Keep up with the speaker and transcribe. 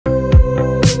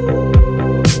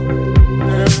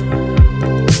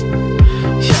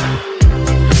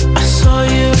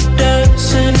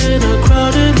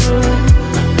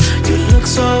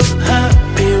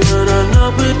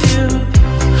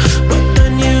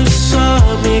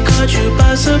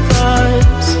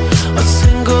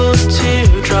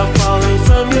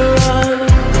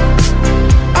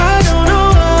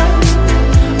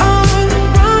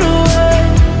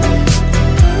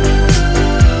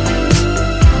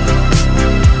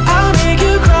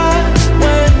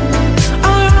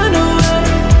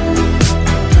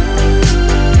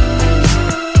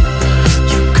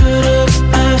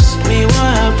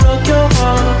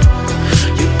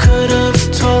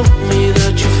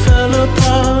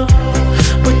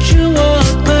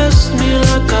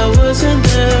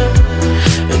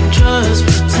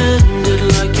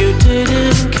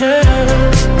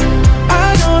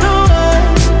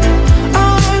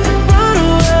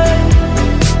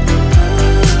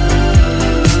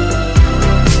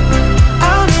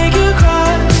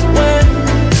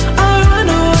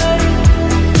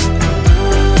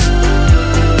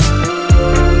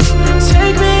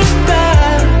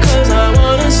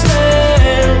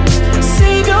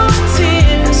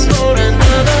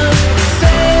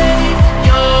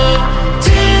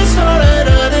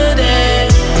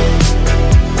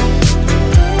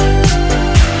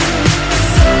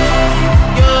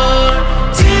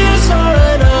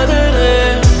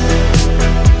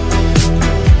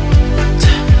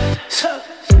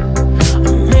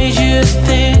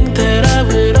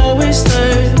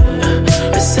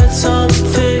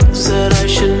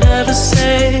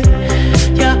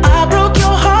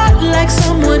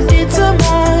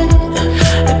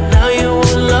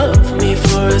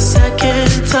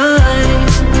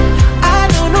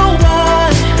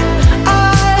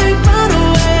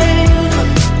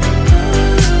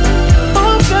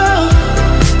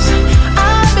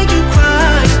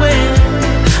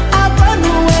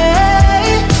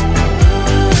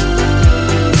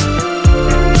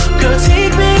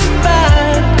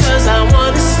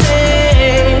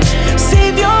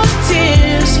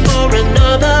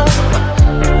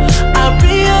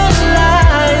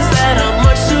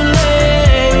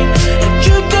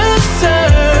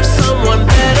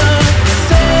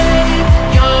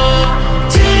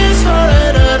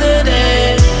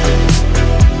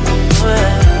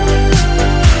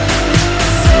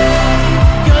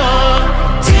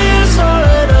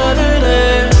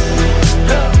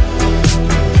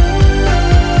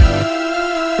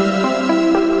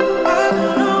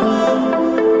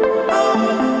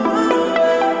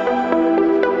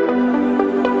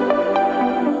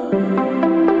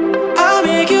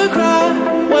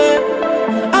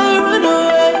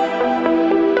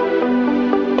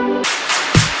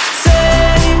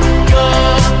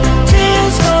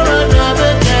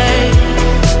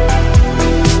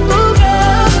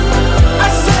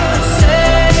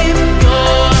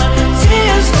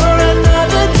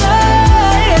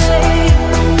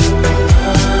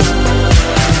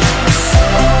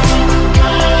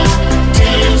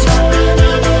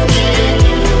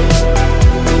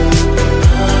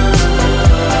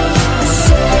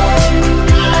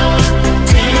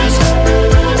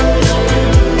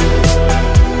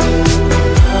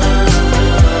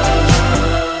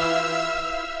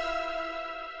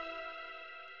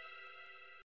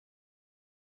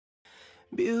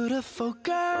Beautiful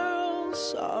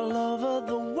girls all over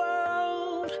the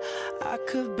world. I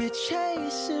could be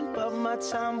chasing, but my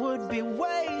time would be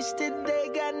wasted. They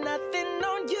got nothing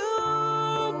on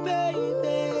you,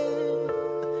 baby.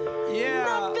 Yeah.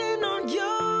 Nothing on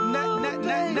you.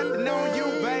 Nothing on you,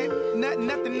 babe.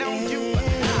 Nothing on you.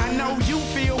 I know you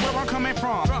feel where I'm coming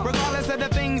from. Regardless of the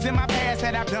things in my past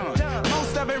that I've done.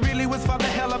 Most of it really was for the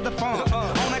hell of the fun.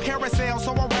 On a carousel,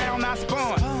 so around I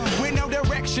spun. With no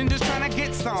direction, just trying to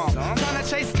get some. Trying to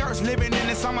chase skirts, living in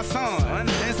the summer sun.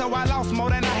 And so I lost more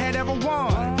than I had ever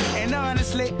won. And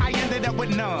honestly, I ended up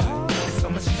with none. There's so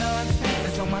much nonsense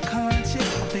that's on my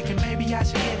conscience. I'm thinking maybe I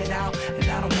should get it out. And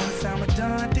I don't want to sound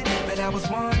redundant, but I was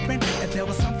wondering if there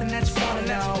was something that you wanna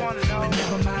know. But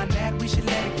never mind that, we should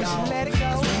let it go.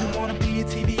 Cause we don't wanna be a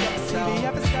TV episode.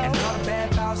 And all the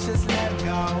bad thoughts, just let it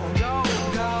go.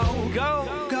 Go.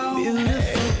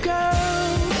 Beautiful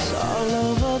girls all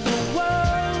over the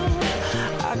world.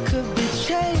 I could be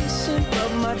chasing,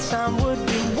 but my time would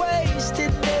be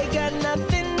wasted. They got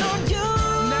nothing on you.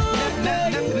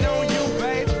 Nothing on you,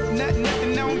 babe.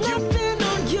 Nothing on you. Nothing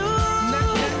on you.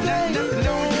 Nothing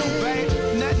on you, babe.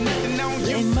 Nothing on you.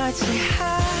 They might say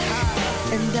hi,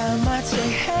 and I might say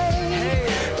hey,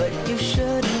 but you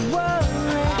shouldn't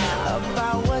worry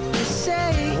about what they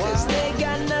say, cause they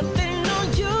got nothing on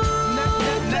you.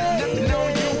 Nothing on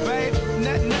you, babe.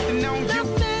 Nothing on you.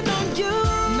 Nothing on you.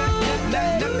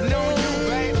 Nothing on you,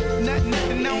 babe.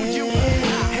 Nothing on you.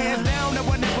 Hands down, there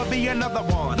will never be another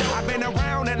one. I've been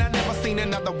around and I never seen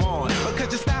another one.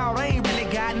 Because your style ain't really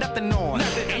got nothing on.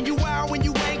 And you wild when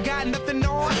you ain't got nothing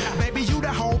on. Baby, you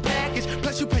the whole package.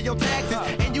 Plus you pay your taxes.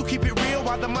 And you keep it real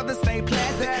while the mothers stay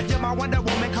plastic. You're my Wonder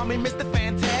Woman, call me Mr.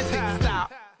 Fantastic.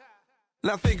 Stop.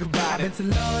 Now think about it. I've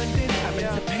been to London, I've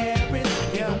been to Paris,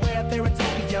 even way out there in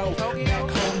Tokyo.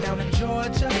 Back home down in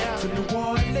Georgia, to New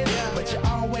Orleans, but you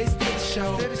always did the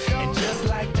show. And just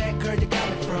like that, girl, you got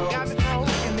me froze. Like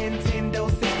a Nintendo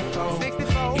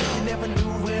 64. If you never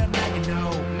knew, well, now you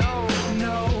know.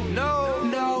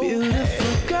 No.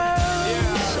 Beautiful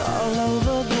girls all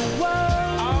over the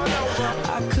world.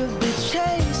 I could be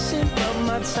chasing, but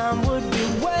my time would be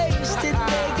wasted.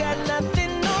 They got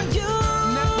nothing on you.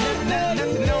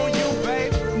 Nothing on you,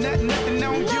 babe. Nothing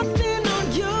on you. Nothing on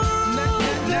you.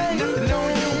 Nothing on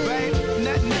you, babe.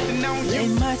 Nothing on you. They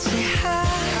might say hi,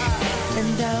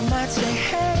 and I might say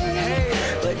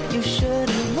hey, but you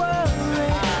shouldn't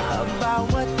worry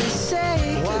about what they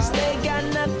say, cause they got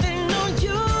nothing on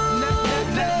you.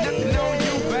 Nothing on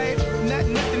you, babe.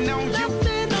 Nothing on you.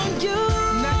 Nothing on you.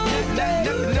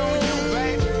 Nothing on you,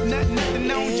 babe.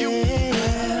 Nothing on you.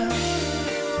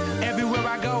 Everywhere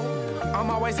I go, I'm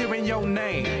always hearing your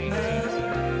name.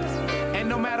 And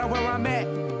no matter where I'm at,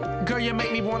 girl, you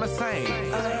make me wanna sing.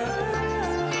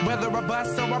 Whether a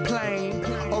bus or a plane,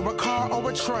 or a car or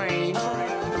a train,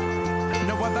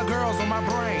 no other girls on my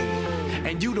brain,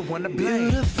 and you the one to blame.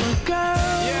 Beautiful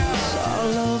girls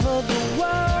all over the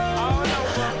world.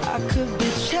 I could be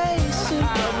chasing,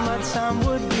 but my time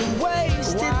would be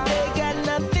wasted. They got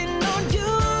nothing on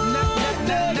you.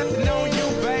 Nothing on you,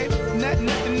 babe.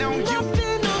 Nothing on you.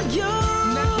 Nothing on you.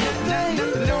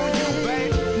 Nothing on you,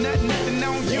 babe. Nothing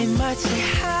on They you. might say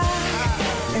hi,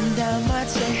 and I might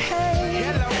say hey,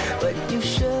 but you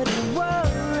shouldn't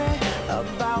worry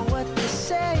about what they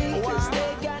say, cause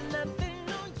they got nothing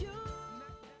on you.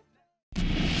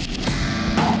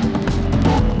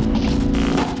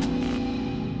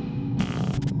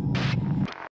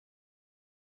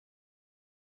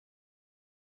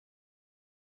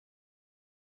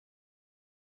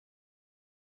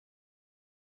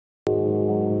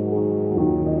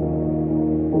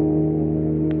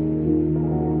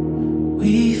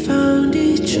 We found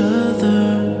each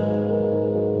other.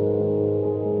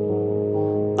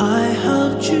 I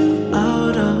helped you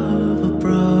out of a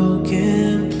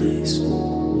broken place.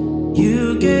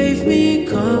 You gave me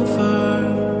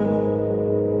comfort,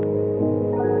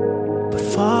 but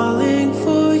falling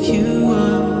for you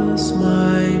was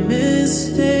my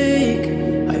mistake.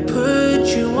 I put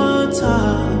you on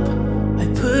top. I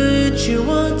put you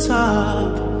on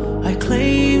top. I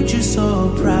claimed you so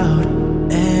proud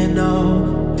and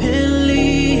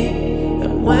openly.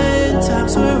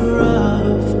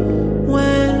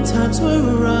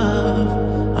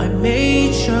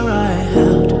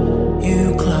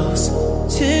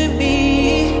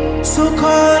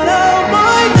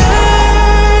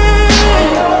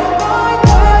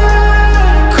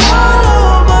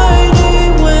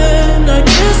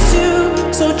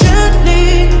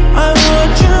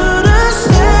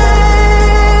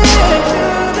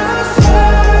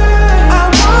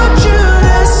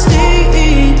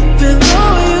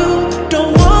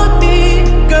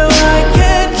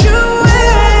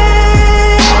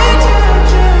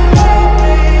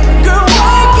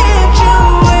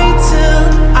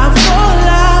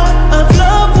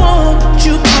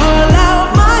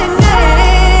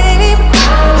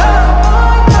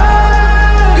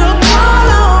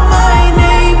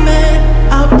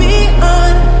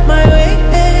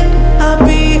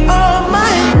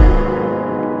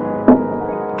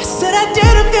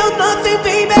 feel nothing,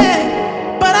 baby,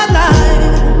 but I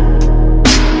lied.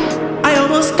 I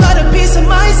almost cut a piece of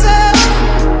myself.